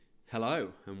Hello,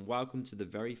 and welcome to the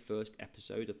very first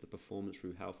episode of the Performance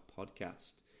Through Health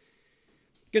podcast.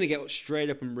 Gonna get straight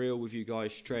up and real with you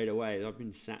guys straight away. I've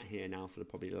been sat here now for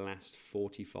probably the last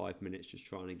 45 minutes just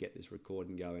trying to get this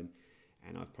recording going,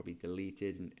 and I've probably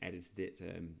deleted and edited it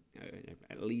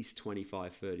at least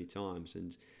 25, 30 times.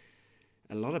 And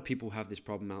a lot of people have this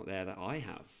problem out there that I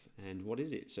have. And what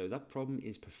is it? So that problem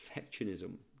is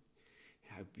perfectionism.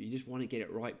 You just want to get it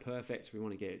right, perfect. We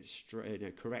want to get it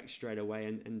straight, correct straight away.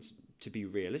 And to be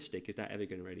realistic, is that ever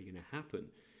really going to happen?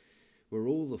 We're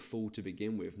all the fool to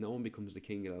begin with. No one becomes the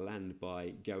king of the land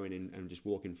by going in and just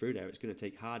walking through there. It's going to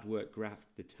take hard work,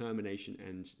 graft, determination,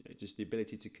 and just the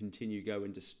ability to continue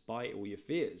going despite all your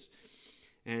fears.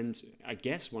 And I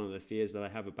guess one of the fears that I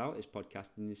have about this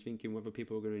podcasting is thinking whether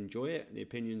people are going to enjoy it, and the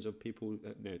opinions of people,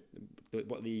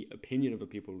 what the opinion of the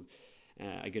people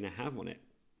are going to have on it.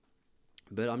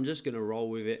 But I'm just going to roll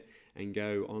with it and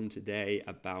go on today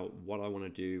about what I want to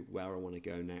do, where I want to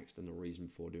go next, and the reason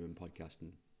for doing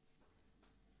podcasting.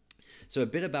 So a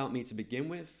bit about me to begin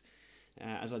with.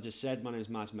 As I just said, my name is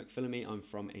Martin McPhillamy. I'm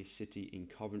from a city in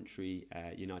Coventry,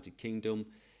 United Kingdom.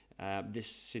 This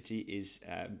city is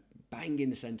bang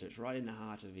in the centre. It's right in the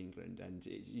heart of England, and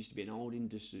it used to be an old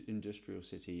industrial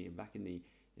city. And back in the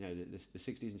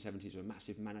 60s and 70s, were a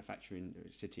massive manufacturing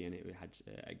city, and it had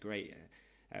a great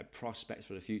prospects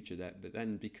for the future. But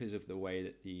then, because of the way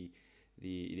that the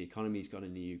economy's gone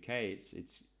in the UK,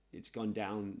 it's gone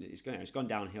down. It's gone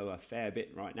downhill a fair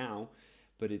bit right now.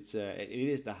 But it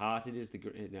is the heart. It is the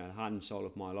heart and soul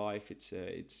of my life. It's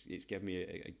given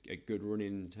me a good run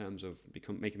in terms of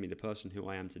making me the person who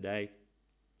I am today.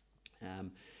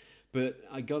 But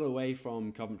I got away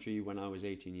from Coventry when I was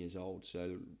 18 years old.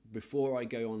 So before I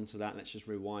go on to that, let's just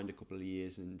rewind a couple of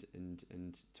years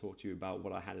and talk to you about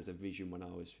what I had as a vision when I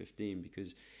was 15,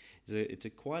 because it's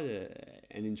quite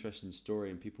an interesting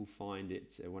story, and people find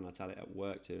it when I tell it at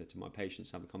work to my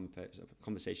patients, have a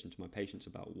conversation to my patients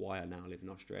about why I now live in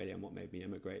Australia and what made me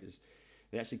emigrate.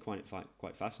 They're actually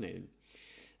quite fascinating.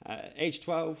 Age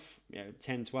 12,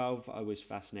 10, 12, I was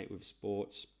fascinated with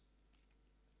sports.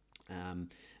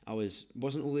 I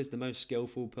wasn't always the most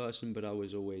skillful person, but I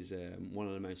was always one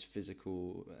of the most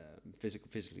physically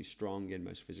strong and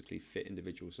most physically fit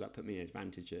individuals. So that put me at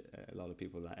advantage at a lot of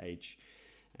people that age.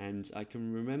 And I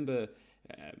can remember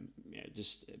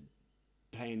just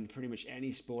playing pretty much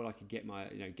any sport I could get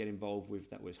involved with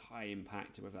that was high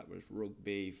impact, whether that was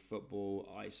rugby, football,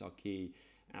 ice hockey,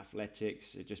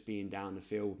 athletics, just being down the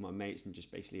field with my mates and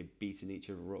just basically beating each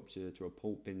other up to a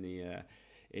pulp in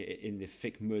the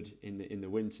thick mud in the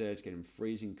winter. It's getting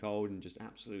freezing cold and just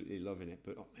absolutely loving it.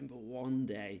 But I remember one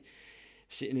day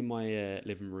sitting in my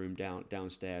living room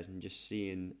downstairs and just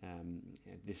seeing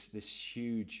this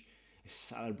huge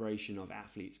celebration of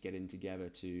athletes getting together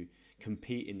to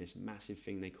compete in this massive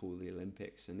thing they call the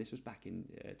Olympics. And this was back in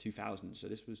 2000, so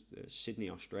this was Sydney,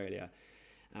 Australia.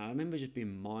 I remember just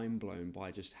being mind blown by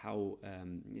just how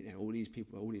all these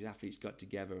athletes got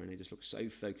together, and they just looked so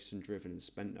focused and driven, and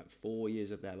spent 4 years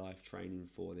of their life training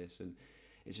for this. And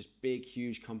it's just big,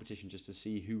 huge competition just to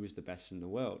see who was the best in the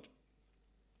world.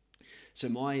 So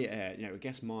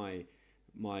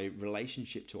my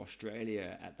relationship to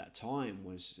Australia at that time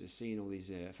was seeing all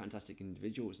these fantastic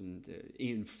individuals, and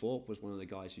Ian Thorpe was one of the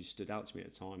guys who stood out to me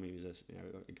at the time. He was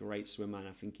a great swimmer, and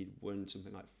I think he'd won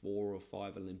something like 4 or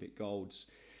 5 Olympic golds.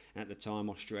 And at the time,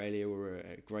 Australia were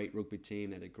a great rugby team,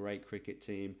 they had a great cricket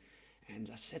team, and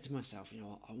I said to myself,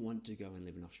 I want to go and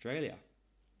live in Australia.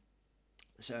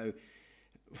 So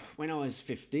when I was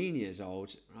 15 years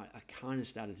old, I kind of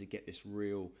started to get this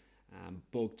real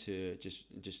bug to just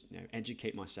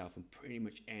educate myself on pretty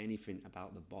much anything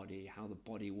about the body, how the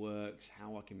body works,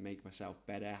 how I can make myself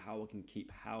better, how I can keep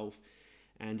health.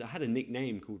 And I had a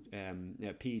nickname called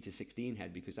PE to 16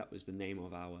 Head, because that was the name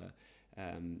of our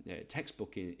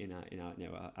textbook in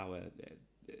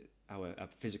our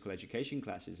physical education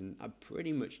classes, and I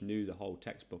pretty much knew the whole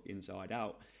textbook inside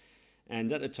out.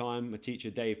 And at the time, my teacher,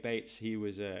 Dave Bates, he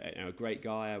was a great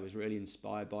guy. I was really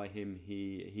inspired by him.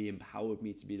 He empowered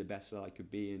me to be the best that I could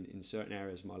be in certain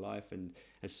areas of my life, and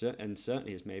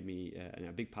certainly has made me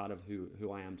a big part of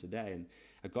who I am today. And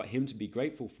I've got him to be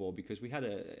grateful for, because we had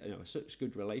such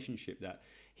good relationship that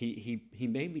he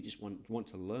made me just want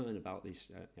to learn about this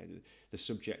the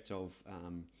subject of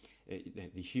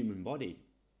the human body.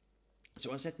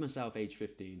 So I said to myself, age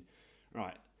 15,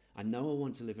 right, I know I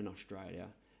want to live in Australia.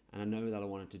 And I know that I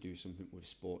wanted to do something with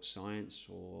sports science,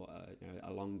 or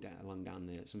along down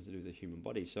there, something to do with the human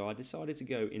body. So I decided to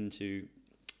go into,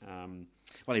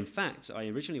 in fact, I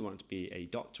originally wanted to be a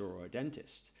doctor or a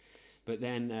dentist. But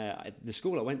then the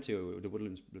school I went to, the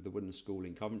Woodlands School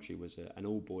in Coventry, was an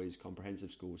all boys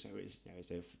comprehensive school. So it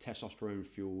was a testosterone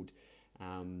fueled,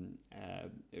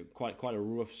 quite a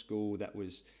rough school that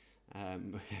was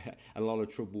a lot of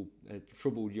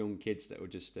troubled young kids that were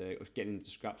just getting into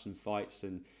scraps and fights.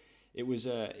 And it was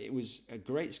a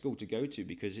great school to go to,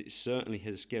 because it certainly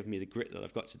has given me the grit that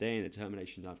I've got today and the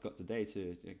determination that I've got today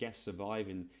to, I guess, survive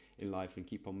in life and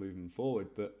keep on moving forward.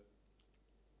 But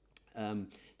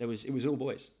it was all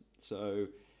boys. So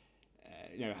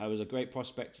I was a great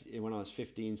prospect when I was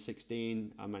 15,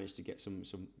 16. I managed to get some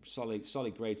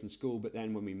solid grades in school, but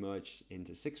then when we merged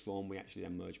into sixth form, we actually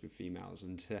then merged with females,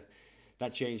 and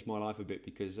that changed my life a bit,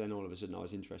 because then all of a sudden I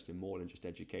was interested in more than just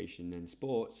education and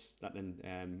sports. That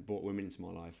then brought women into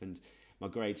my life, and my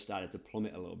grades started to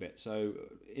plummet a little bit. So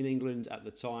in England at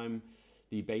the time,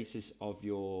 the basis of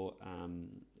your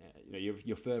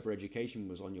further education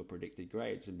was on your predicted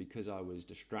grades, and because I was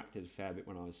distracted a fair bit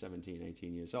when I was 17,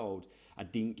 18 years old, I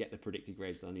didn't get the predicted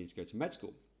grades that I needed to go to med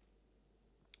school.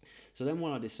 So then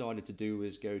what I decided to do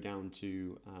was go down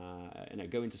to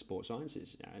go into sports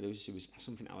sciences. It was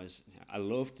something I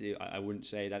loved. I wouldn't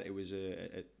say that it was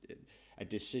a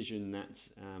decision that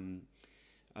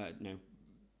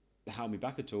held me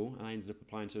back at all. I ended up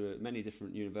applying to many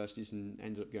different universities and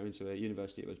ended up going to a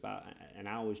university that was about an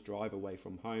hour's drive away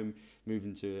from home,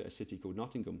 moving to a city called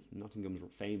Nottingham. Nottingham's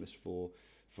famous for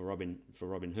Robin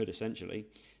Hood, essentially.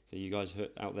 So you guys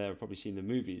out there have probably seen the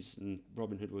movies, and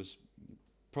Robin Hood was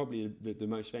probably the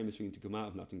most famous thing to come out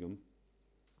of Nottingham.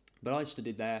 But I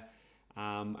studied there.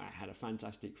 I had a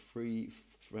fantastic 3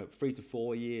 to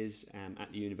 4 years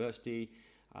at the university.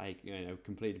 I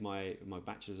completed my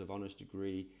Bachelor's of Honours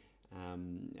degree.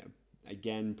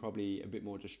 Again, probably a bit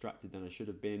more distracted than I should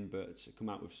have been, but come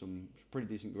out with some pretty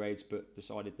decent grades, but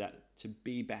decided that to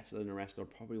be better than the rest, I'd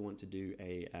probably want to do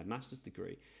a master's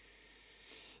degree.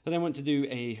 I then went to do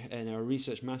a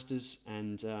research master's,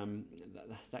 and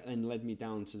that then led me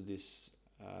down to this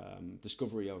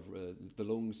discovery of the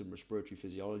lungs and respiratory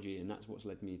physiology, and that's what's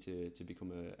led me to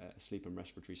become a sleep and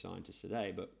respiratory scientist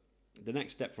today. But the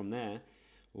next step from there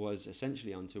was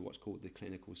essentially onto what's called the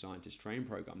Clinical Scientist Training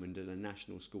Programme under the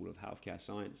National School of Healthcare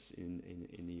Science in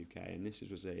the UK, and this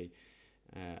was a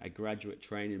graduate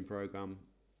training programme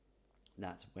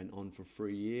that went on for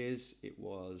 3 years. It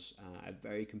was a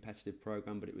very competitive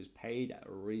program, but it was paid at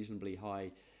a reasonably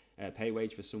high pay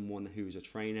wage for someone who was a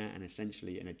trainer and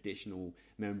essentially an additional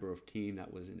member of team that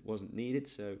wasn't needed.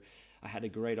 So I had a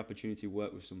great opportunity to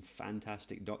work with some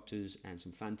fantastic doctors and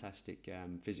some fantastic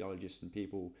physiologists and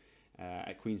people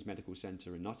at Queen's Medical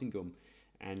Centre in Nottingham,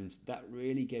 and that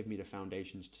really gave me the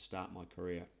foundations to start my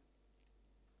career.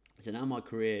 So now my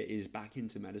career is back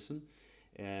into medicine.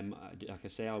 Like I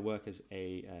say, I work as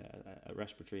a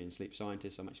respiratory and sleep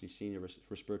scientist. I'm actually senior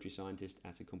respiratory scientist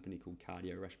at a company called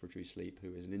Cardiorespiratory Sleep,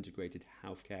 who is an integrated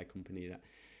healthcare company that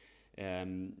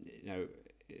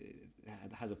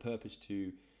has a purpose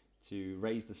to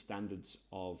raise the standards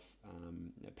of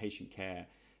patient care.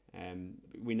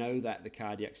 We know that the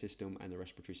cardiac system and the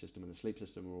respiratory system and the sleep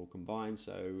system are all combined,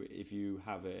 so if you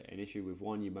have an issue with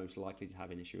one, you're most likely to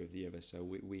have an issue with the other. So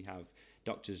we have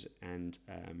doctors and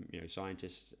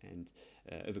scientists and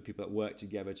other people that work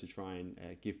together to try and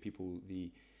give people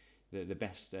the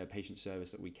best patient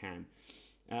service that we can.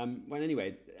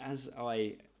 Anyway, as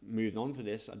I moved on for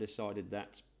this, I decided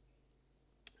that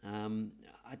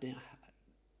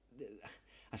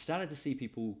I started to see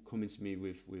people coming to me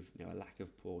with a lack of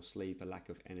poor sleep, a lack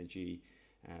of energy,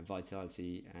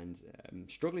 vitality, and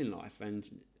struggling in life. And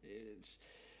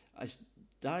I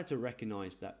started to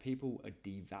recognize that people are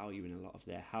devaluing a lot of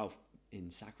their health in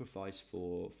sacrifice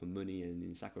for money and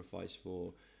in sacrifice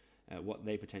for what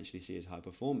they potentially see as high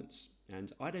performance.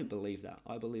 And I don't believe that.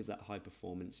 I believe that high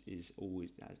performance is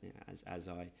always, as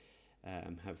I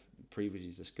have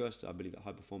previously discussed, I believe that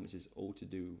high performance is all to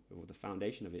do, or the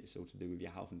foundation of it is all to do with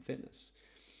your health and fitness.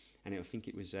 And I think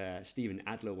it was Steven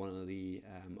Adler, one of the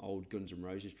old Guns N'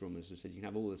 Roses drummers, who said you can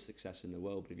have all the success in the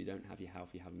world, but if you don't have your health,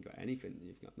 you haven't got anything.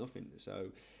 You've got nothing. So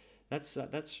that's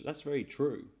very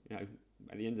true.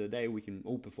 At the end of the day, we can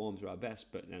all perform to our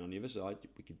best, but then on the other side,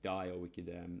 we could die, or we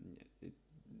could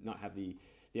not have the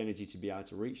energy to be able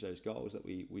to reach those goals that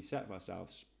we set for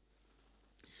ourselves.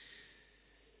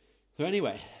 So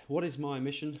anyway, what is my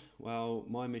mission? Well,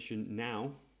 my mission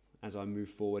now, as I move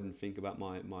forward and think about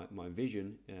my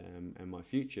vision and my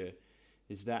future,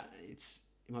 is that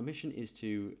my mission is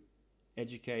to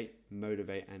educate,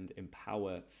 motivate, and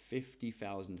empower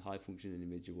 50,000 high-functioning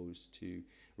individuals to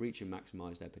reach and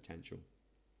maximize their potential.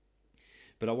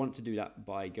 But I want to do that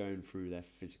by going through their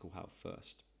physical health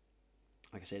first.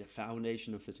 like I say, the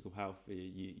foundation of physical health.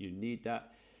 You need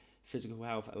that. Physical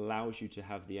health allows you to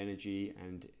have the energy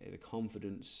and the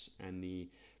confidence, and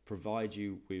provide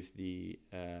you with the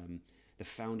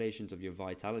foundations of your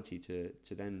vitality to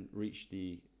then reach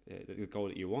the goal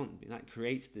that you want. And that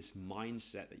creates this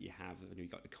mindset that you have, and you've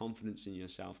got the confidence in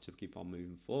yourself to keep on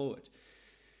moving forward.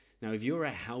 Now, if you're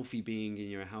a healthy being and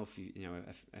you're a healthy,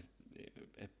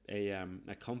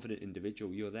 a confident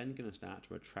individual, you're then going to start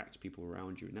to attract people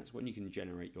around you, and that's when you can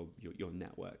generate your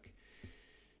network.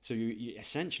 So you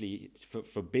essentially,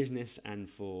 for business and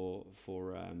for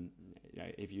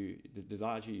if you the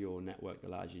larger your network, the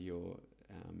larger your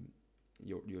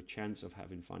chance of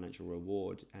having financial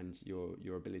reward, and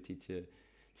your ability to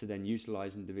then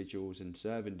utilize individuals and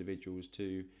serve individuals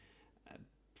to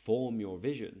form your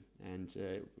vision. And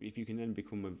if you can then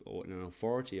become an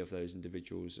authority of those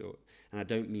individuals, and I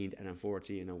don't mean an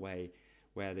authority in a way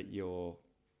where that you're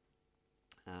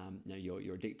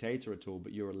a dictator at all,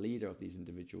 but you're a leader of these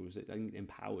individuals. It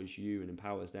empowers you and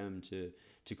empowers them to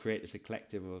create this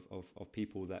collective of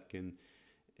people that can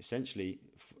essentially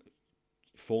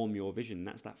form your vision.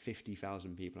 That's that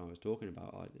 50,000 people I was talking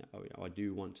about. I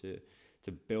do want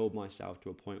to build myself to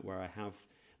a point where I have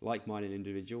like-minded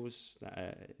individuals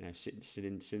that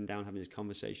sitting down having these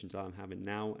conversations that I'm having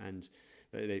now, and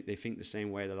they think the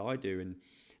same way that I do. And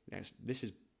this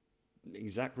is the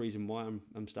exact reason why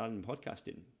I'm starting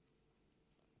podcasting.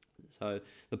 So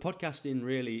the podcasting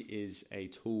really is a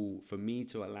tool for me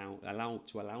to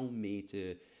allow me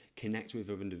to connect with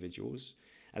other individuals,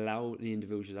 allow the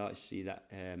individuals that I see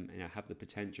that have the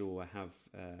potential, or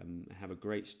have a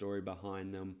great story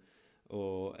behind them,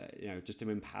 or just to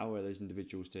empower those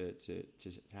individuals to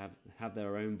have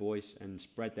their own voice and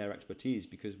spread their expertise,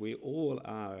 because we all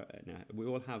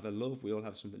have a love, we all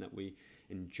have something that we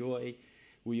enjoy,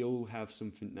 we all have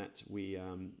something that we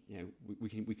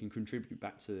can contribute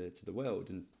back to the world.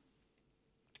 And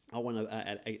I want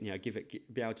to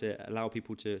be able to allow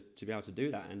people to be able to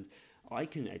do that, and I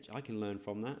can learn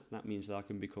from that. That means that I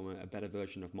can become a better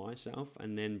version of myself,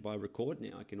 and then by recording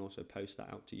it, I can also post that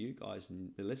out to you guys,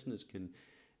 and the listeners can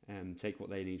take what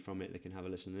they need from it. They can have a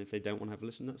listen, and if they don't want to have a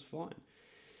listen, that's fine.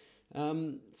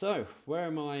 So where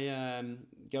am I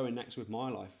going next with my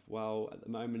life? Well, at the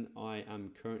moment, I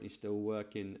am currently still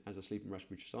working as a sleep and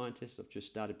respiratory scientist. I've just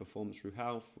started Performance Through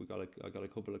Health. I got a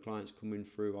couple of clients coming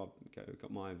through. I've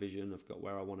got my vision. I've got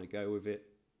where I want to go with it.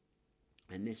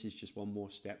 And this is just one more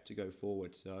step to go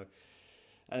forward. So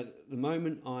at the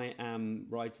moment, I am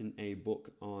writing a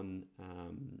book on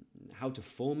how to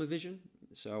form a vision.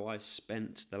 So I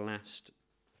spent the last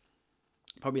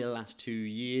 2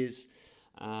 years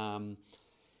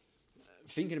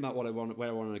thinking about where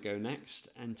I want to go next.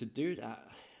 And to do that,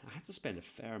 I had to spend a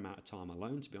fair amount of time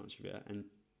alone, to be honest with you. And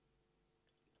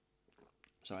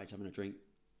sorry, having a drink.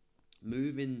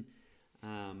 Moving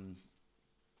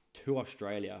to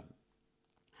Australia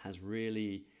has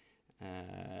really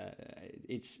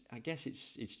it's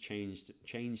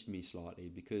changed me slightly,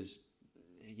 because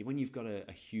when you've got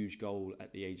a huge goal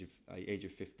at the age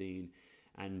of 15,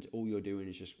 and all you're doing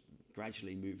is just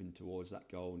gradually moving towards that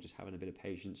goal, and just having a bit of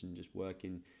patience, and just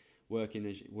working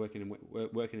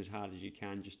as hard as you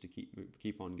can just to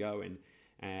keep on going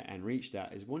and reach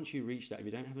that. Is once you reach that, if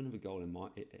you don't have another goal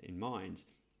in mind,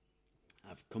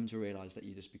 I've come to realise that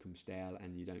you just become stale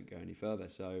and you don't go any further.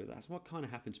 So that's what kind of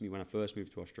happened to me when I first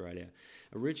moved to Australia.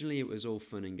 Originally, it was all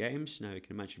fun and games. Now you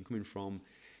can imagine coming from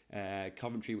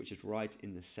Coventry, which is right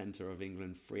in the centre of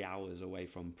England, 3 hours away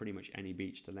from pretty much any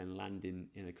beach, to then land in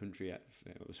a country it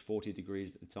was 40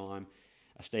 degrees at the time.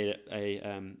 I stayed at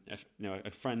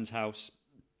a friend's house.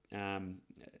 I'm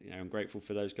grateful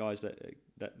for those guys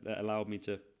that allowed me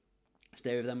to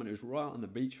stay with them, and it was right on the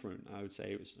beachfront. I would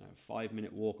say it was a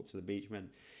 5-minute walk up to the beach.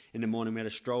 In the morning, we had a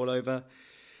stroll over.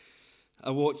 I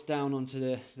walked down onto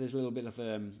there's a little bit of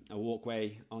a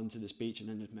walkway onto this beach, and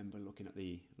then I remember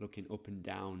looking up and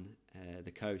down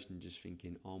the coast and just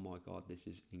thinking, oh my God, this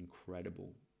is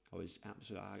incredible. I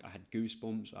had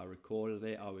goosebumps. I recorded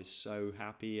it. I was so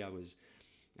happy. I was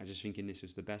just thinking this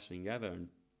was the best thing ever. And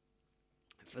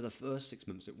for the first 6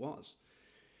 months, it was.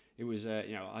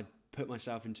 I put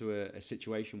myself into a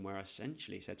situation where I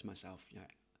essentially said to myself,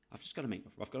 I've got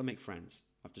to make friends.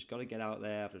 I've just got to get out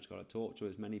there. I've just got to talk to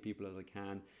as many people as I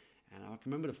can. And I can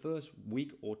remember the first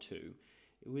week or two,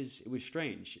 it was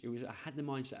strange. I had the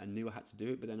mindset, I knew I had to do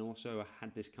it, but then also I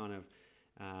had this kind of,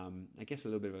 I guess a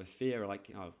little bit of a fear,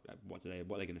 like, what are they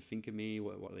going to think of me?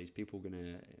 What are these people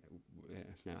going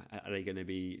to, are they going to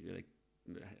be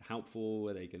helpful?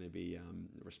 Are they going to be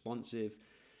responsive?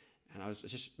 And I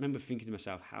just remember thinking to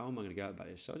myself, how am I going to go about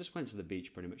this? So I just went to the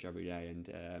beach pretty much every day,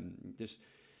 and just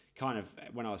kind of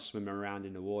when I was swimming around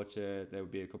in the water, there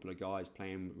would be a couple of guys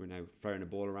playing, throwing a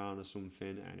ball around or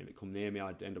something, and if it come near me,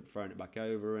 I'd end up throwing it back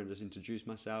over and just introduce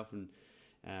myself and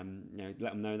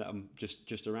let them know that I'm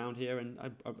just around here. And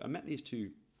I met these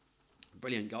two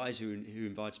brilliant guys who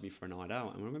invited me for a night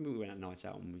out, and I remember we went a night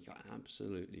out and we got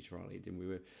absolutely trolleyed, and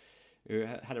we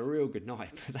had a real good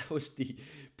night. But that was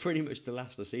pretty much the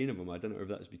last I seen of them. I don't know if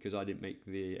that's because I didn't make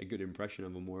a good impression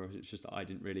of them, or if it's just that I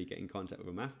didn't really get in contact with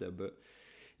them after. But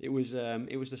it was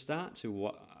the start to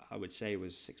what I would say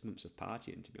was 6 months of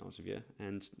partying, to be honest with you.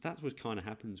 And that's what kind of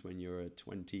happens when you're a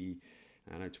 25,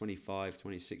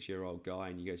 26-year-old guy,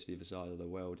 and you go to the other side of the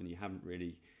world, and you haven't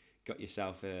really got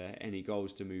yourself any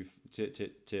goals to move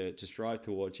to strive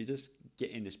towards. You just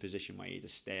get in this position where you're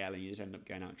just stale, and you just end up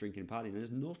going out drinking and partying. There's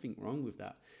nothing wrong with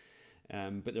that.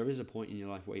 But there is a point in your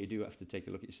life where you do have to take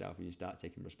a look at yourself and you start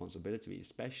taking responsibility,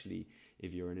 especially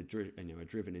if you're a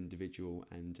driven individual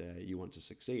and you want to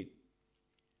succeed.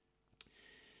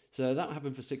 So that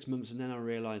happened for 6 months, and then I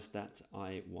realised that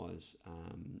I was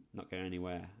not going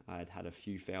anywhere. I'd had a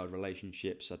few failed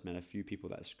relationships. I'd met a few people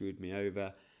that screwed me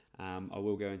over. I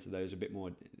will go into those a bit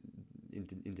more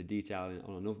into detail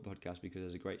on another podcast, because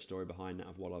there's a great story behind that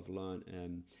of what I've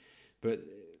learned. But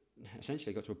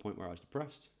essentially I got to a point where I was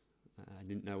depressed. I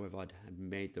didn't know if I'd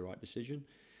made the right decision.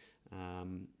 I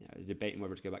was debating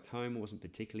whether to go back home. I wasn't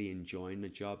particularly enjoying the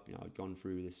job. I'd gone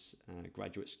through this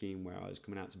graduate scheme where I was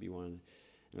coming out to be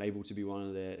labelled to be one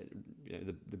of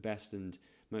the best and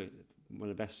one of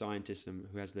the best scientists, and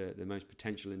who has the most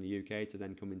potential in the UK, to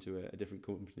then come into a different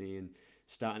company and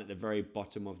starting at the very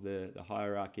bottom of the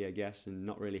hierarchy, I guess, and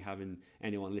not really having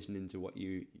anyone listening to what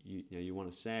you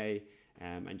want to say,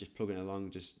 and just plugging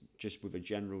along just with a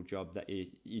general job that I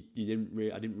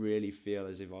didn't really feel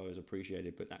as if I was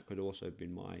appreciated. But that could also have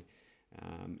been my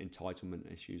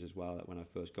entitlement issues as well, when I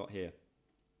first got here.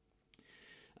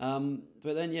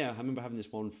 But then, I remember having this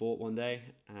one thought one day,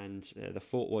 and the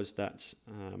thought was that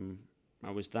I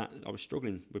was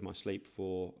struggling with my sleep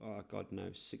for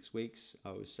 6 weeks.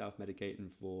 I was self-medicating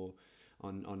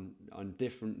on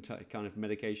different kind of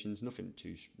medications, nothing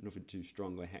too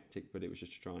strong or hectic, but it was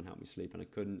just to try and help me sleep, and I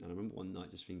couldn't. And I remember one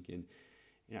night just thinking,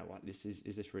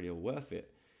 is this really all worth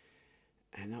it?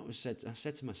 And I said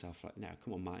to myself, like, no,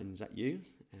 come on, Martin, is that you?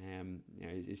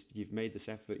 You've made this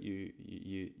effort.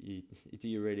 Do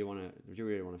you really want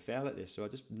to fail at this? So I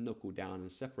just knuckled down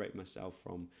and separated myself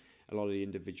from a lot of the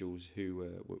individuals who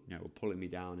were pulling me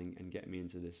down and getting me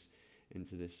into this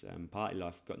party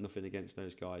life. Got nothing against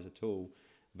those guys at all,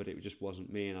 but it just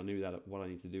wasn't me. And I knew that what I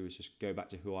need to do was just go back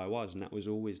to who I was, and that was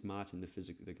always Martin,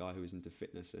 the guy who was into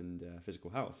fitness and physical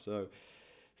health. So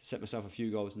set myself a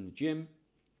few goals in the gym.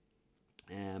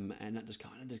 And that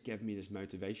just gave me this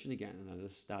motivation again, and I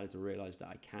just started to realize that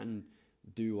I can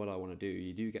do what I want to do.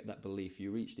 You do get that belief,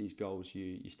 you reach these goals,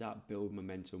 you start build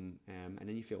momentum, and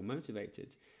then you feel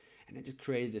motivated, and it just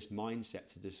created this mindset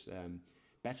to just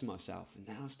better myself. And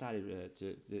now I started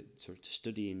to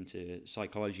study into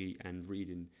psychology and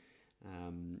reading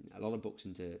a lot of books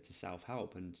into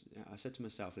self-help, and I said to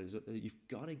myself, you've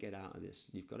got to get out of this,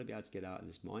 you've got to be able to get out of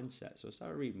this mindset. So I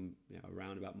started reading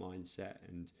around about mindset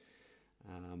and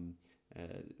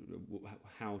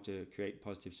how to create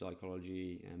positive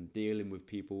psychology, and dealing with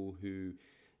people who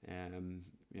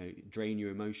drain you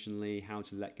emotionally, how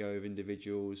to let go of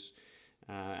individuals.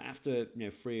 After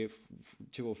 2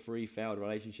 or 3 failed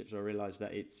relationships, I realized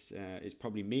that it's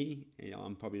probably me.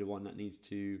 I'm probably the one that needs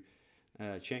to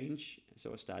change.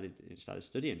 So I started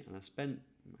studying, and I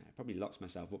probably locked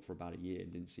myself up for about a year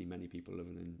and didn't see many people other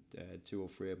than 2 or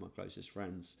 3 of my closest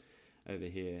friends over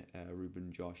here,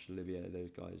 Ruben, Josh, Olivia,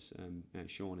 those guys,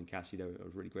 Sean and Cassie. I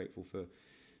was really grateful for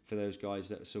those guys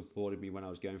that supported me when I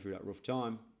was going through that rough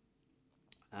time.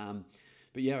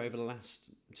 But over the last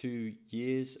 2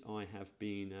 years, I have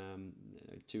been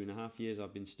 2.5 years.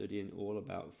 I've been studying all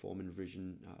about form and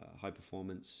vision, high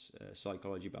performance,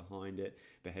 psychology behind it,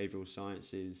 behavioural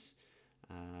sciences.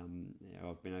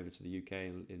 I've been over to the UK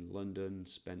in London,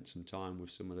 spent some time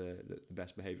with some of the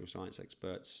best behavioural science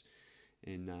experts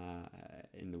in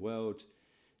the world,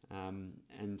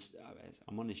 and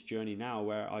I'm on this journey now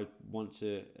where I want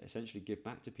to essentially give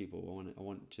back to people. I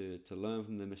want to learn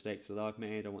from the mistakes that I've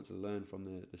made. I want to learn from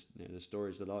the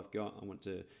stories that I've got. I want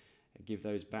to give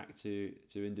those back to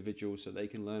individuals so they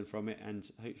can learn from it,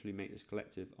 and hopefully make this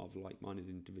collective of like-minded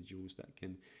individuals that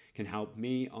can help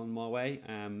me on my way.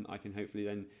 I can hopefully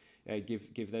then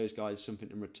give those guys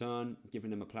something in return, giving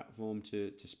them a platform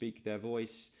to speak their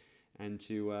voice and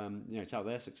to tell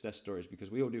their success stories,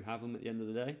 because we all do have them at the end of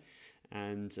the day,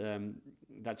 and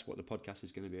that's what the podcast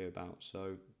is going to be about.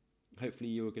 So hopefully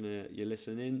you're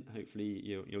listening. Hopefully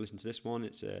you'll listen to this one.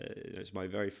 It's my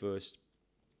very first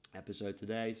episode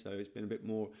today, so it's been a bit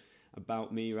more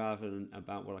about me rather than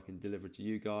about what I can deliver to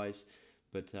you guys.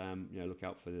 But look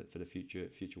out for the future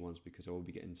ones, because I will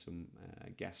be getting some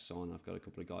guests on. I've got a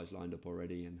couple of guys lined up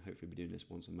already, and hopefully be doing this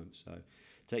once a month. So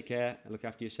take care, look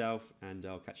after yourself, and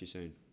I'll catch you soon.